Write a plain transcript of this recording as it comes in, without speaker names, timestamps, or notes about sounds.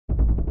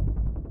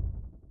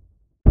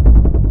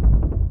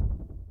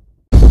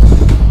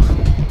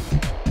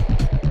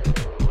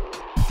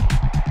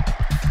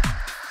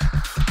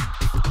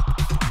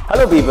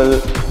Hello people,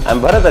 I'm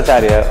Bharat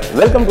Acharya.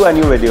 Welcome to a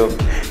new video.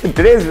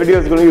 Today's video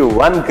is going to be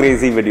one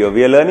crazy video.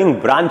 We are learning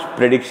branch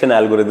prediction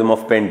algorithm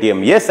of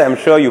Pentium. Yes, I'm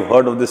sure you've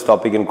heard of this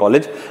topic in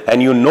college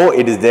and you know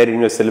it is there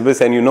in your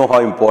syllabus and you know how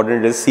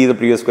important it is. See the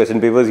previous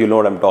question papers, you know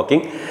what I'm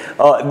talking.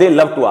 They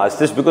love to ask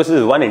this because it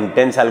is one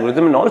intense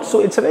algorithm and also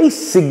it's a very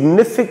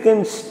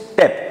significant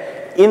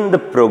step in the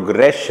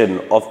progression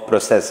of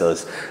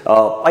processors.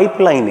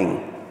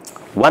 Pipelining.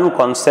 One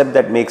concept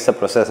that makes a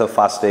processor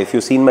faster. If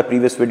you've seen my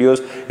previous videos,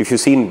 if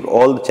you've seen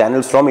all the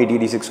channels from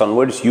 8086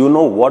 onwards, you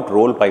know what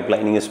role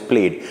pipelining is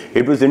played.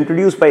 It was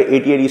introduced by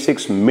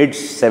 8086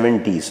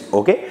 mid-70s,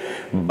 okay?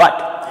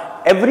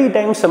 But every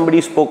time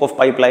somebody spoke of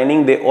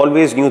pipelining, they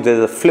always knew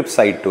there's a flip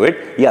side to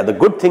it. Yeah, the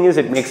good thing is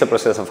it makes a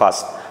processor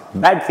fast.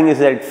 Bad thing is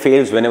that it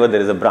fails whenever there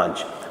is a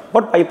branch.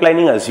 What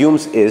pipelining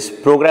assumes is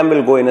program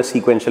will go in a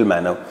sequential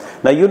manner.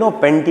 Now you know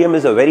Pentium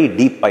is a very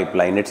deep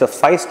pipeline. It's a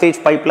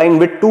 5-stage pipeline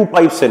with 2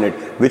 pipes in it,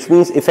 which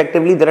means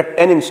effectively there are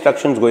 10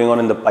 instructions going on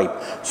in the pipe.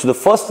 So the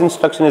first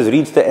instruction is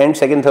reach the end,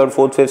 second, third,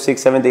 fourth, fifth,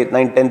 sixth, seventh, eighth,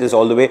 ninth, 10th is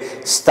all the way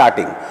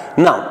starting.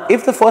 Now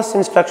if the first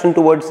instruction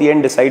towards the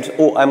end decides,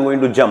 oh, I'm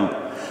going to jump,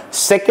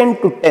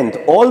 second to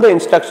 10th, all the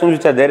instructions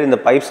which are there in the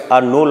pipes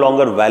are no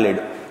longer valid.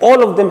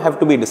 All of them have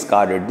to be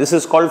discarded. This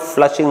is called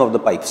flushing of the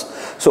pipes.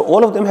 So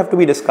all of them have to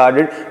be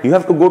discarded. You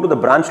have to go to the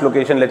branch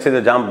location. Let's say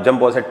the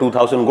jump was at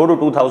 2000. Go to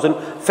 2000,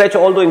 fetch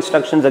all the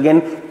instructions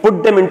again,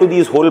 put them into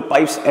these whole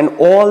pipes, and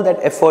all that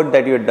effort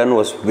that you had done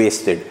was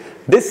wasted.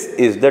 This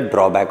is the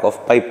drawback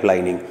of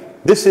pipelining.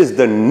 This is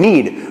the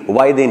need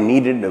why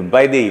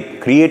they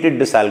created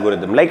this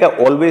algorithm. Like I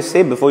always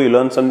say, before you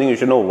learn something, you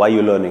should know why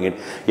you're learning it.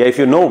 Yeah, if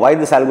you know why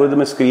this algorithm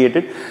is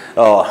created,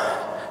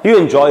 you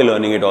enjoy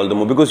learning it all the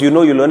more because you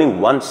know you're learning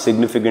one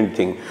significant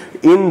thing.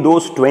 In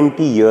those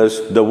 20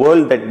 years, the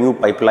world that knew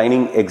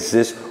pipelining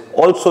exists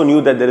also knew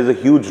that there is a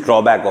huge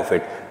drawback of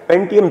it.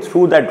 Pentium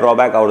threw that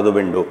drawback out of the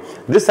window.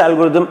 This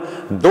algorithm,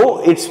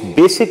 though its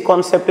basic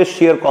concept is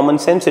sheer common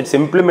sense, its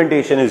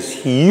implementation is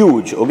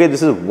huge. Okay,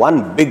 this is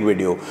one big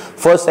video.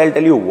 First, I'll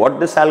tell you what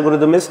this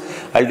algorithm is.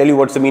 I'll tell you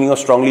what's the meaning of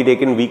strongly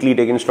taken, weakly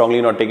taken, strongly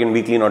not taken,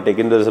 weakly not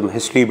taken. There's some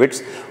history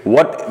bits.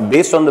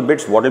 Based on the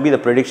bits, what will be the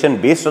prediction?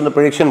 Based on the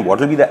prediction, what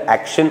will be the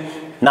action?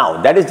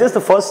 Now, that is just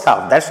the first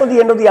half. That's not the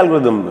end of the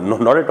algorithm. No,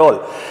 not at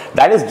all.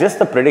 That is just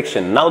the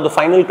prediction. Now, the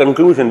final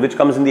conclusion, which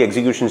comes in the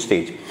execution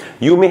stage.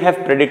 You may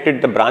have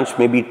predicted the branch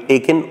may be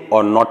taken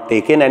or not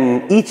taken,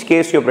 and in each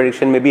case, your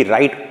prediction may be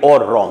right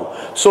or wrong.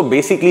 So,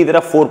 basically, there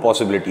are 4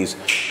 possibilities.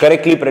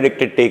 Correctly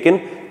predicted taken,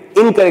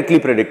 incorrectly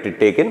predicted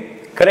taken,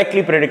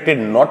 correctly predicted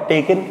not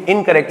taken,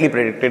 incorrectly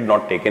predicted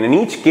not taken. In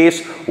each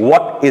case,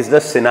 what is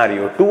the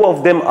scenario? 2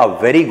 of them are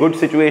very good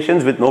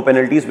situations with no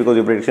penalties because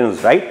your prediction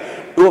is right.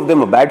 2 of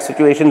them are bad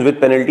situations with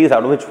penalties,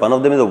 out of which one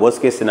of them is a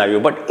worst case scenario.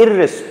 But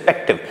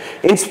irrespective,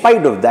 in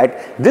spite of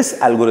that,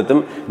 this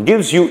algorithm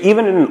gives you,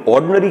 even in an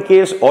ordinary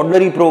case,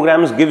 ordinary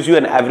programs, gives you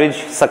an average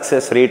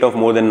success rate of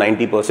more than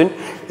 90%.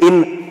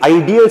 In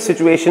ideal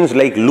situations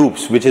like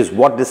loops, which is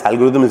what this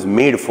algorithm is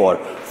made for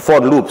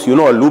loops. You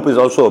know, a loop is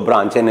also a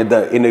branch, and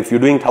if you're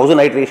doing 1000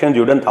 iterations,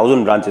 you've done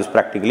 1000 branches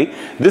practically.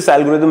 This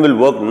algorithm will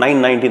work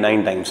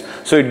 999 times.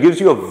 So it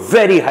gives you a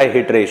very high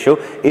hit ratio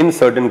in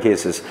certain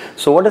cases.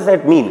 So what does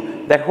that mean?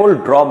 That whole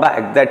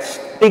drawback, that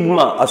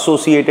stigma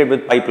associated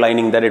with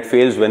pipelining, that it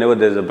fails whenever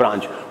there's a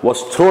branch,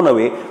 was thrown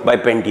away by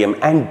Pentium.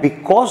 And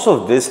because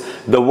of this,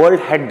 the world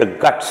had the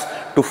guts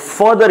to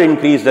further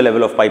increase the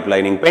level of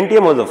pipelining.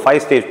 Pentium was a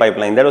 5-stage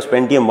pipeline. That was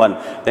Pentium 1.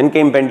 Then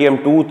came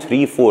Pentium 2,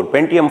 3, 4.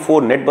 Pentium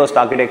 4 net burst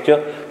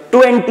architecture,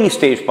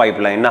 20-stage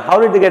pipeline. Now, how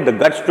did they get the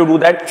guts to do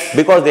that?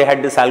 Because they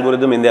had this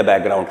algorithm in their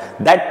background.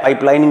 That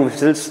pipelining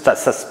will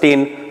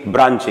sustain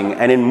branching,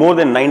 and in more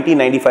than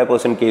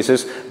 90-95%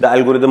 cases, the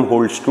algorithm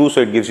holds true,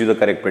 so it gives you the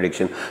correct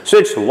prediction. So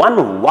it's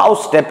one wow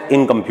step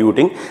in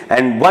computing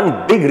and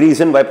one big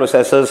reason why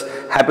processors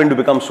happen to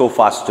become so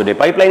fast today.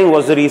 Pipelining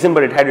was the reason,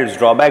 but it had its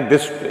drawback.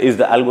 This is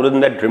the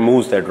algorithm that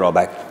removes that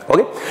drawback.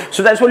 Okay,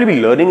 so that's what we'll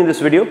be learning in this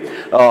video.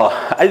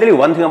 I'll tell you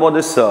one thing about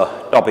this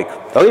topic.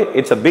 Okay,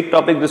 it's a big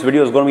topic. This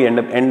video is going to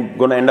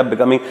end up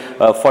becoming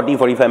a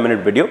 40-45 minute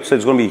video, so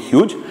it's going to be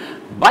huge.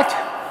 But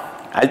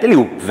I'll tell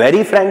you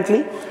very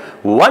frankly,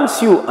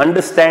 once you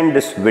understand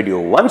this video,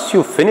 once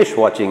you finish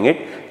watching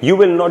it, you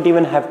will not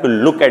even have to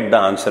look at the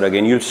answer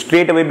again. You'll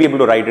straight away be able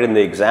to write it in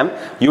the exam.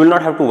 You will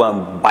not have to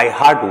by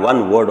heart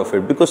one word of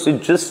it because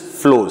it just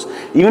flows.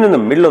 Even in the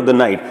middle of the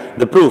night,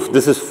 the proof,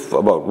 this is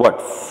about what,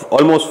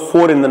 almost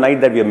 4 in the night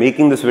that we are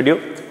making this video.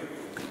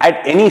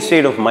 At any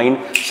state of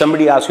mind,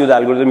 somebody asks you the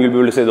algorithm, you'll be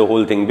able to say the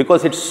whole thing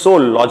because it's so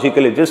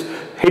logical, it just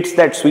hits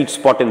that sweet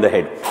spot in the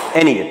head.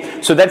 Anyway,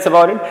 so that's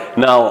about it.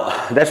 Now,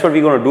 that's what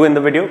we're going to do in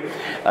the video.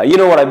 You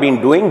know what I've been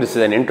doing. This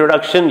is an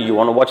introduction. You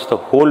want to watch the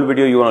whole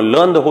video. You want to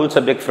learn the whole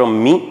subject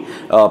from me.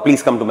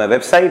 Please come to my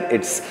website.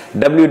 It's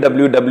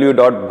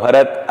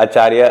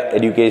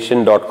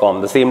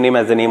www.bharatacharyaeducation.com. The same name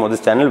as the name of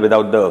this channel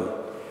without the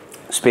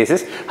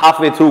spaces.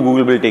 Halfway through,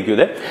 Google will take you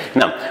there.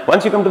 Now,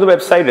 once you come to the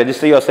website,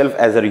 register yourself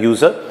as a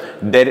user.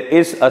 there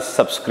is a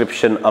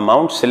subscription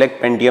amount.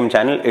 Select Pentium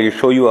channel, it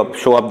will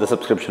show up the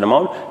subscription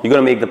amount. You're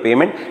going to make the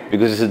payment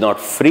because this is not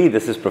free,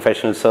 this is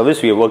professional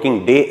service. We are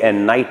working day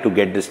and night to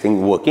get this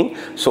thing working.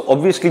 So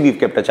obviously we've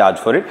kept a charge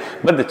for it,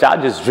 but the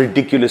charge is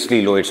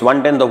ridiculously low. It's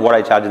 1/10 of what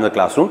I charge in the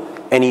classroom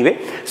anyway,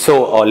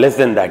 so or less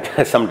than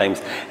that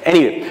sometimes.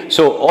 Anyway,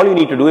 so all you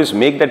need to do is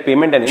make that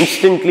payment and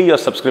instantly your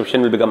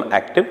subscription will become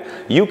active.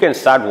 You can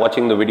start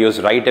watching the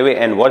videos right away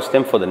and watch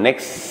them for the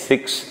next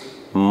 6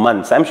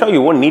 months. I'm sure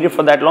you won't need it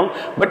for that long,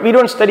 but we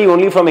don't study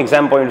only from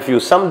exam point of view.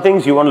 Some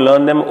things you want to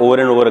learn them over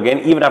and over again,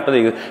 even after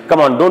the, come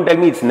on, don't tell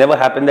me it's never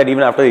happened that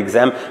even after the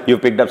exam you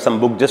picked up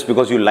some book just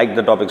because you like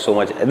the topic so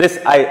much. This,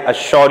 I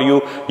assure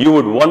you, you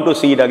would want to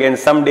see it again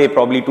someday,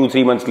 probably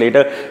 2-3 months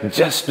later,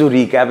 just to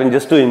recap and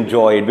just to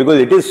enjoy it, because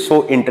it is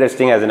so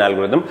interesting as an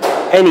algorithm.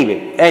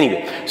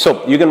 Anyway,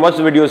 so you can watch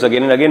the videos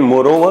again and again.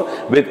 Moreover,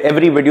 with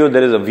every video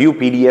there is a view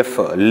PDF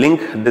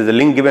link. There's a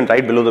link given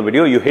right below the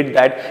video. You hit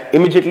that,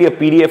 immediately a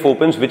PDF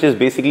opens, which is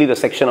basically the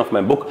section of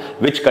my book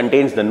which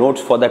contains the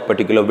notes for that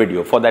particular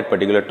video, for that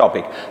particular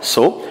topic.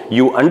 So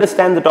you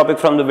understand the topic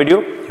from the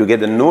video, you get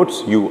the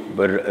notes, you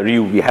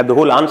have the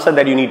whole answer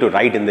that you need to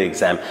write in the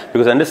exam,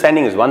 because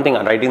understanding is one thing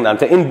and writing the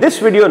answer. In this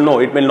video, no,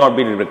 it will not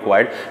be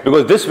required,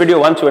 because this video,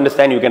 once you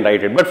understand, you can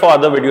write it. But for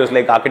other videos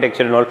like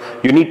architecture and all,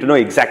 you need to know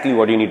exactly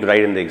what you need to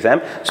write in the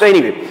exam. So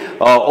anyway,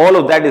 all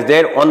of that is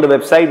there on the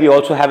website. We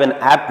also have an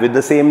app with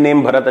the same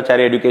name, Bharat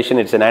Acharya Education.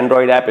 It's an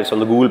Android app. It's on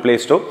the Google Play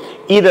Store.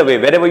 Either way,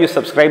 wherever you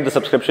subscribe, the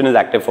subscription is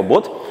active for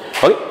both.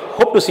 Okay,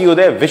 hope to see you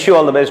there. Wish you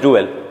all the best. Do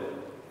well.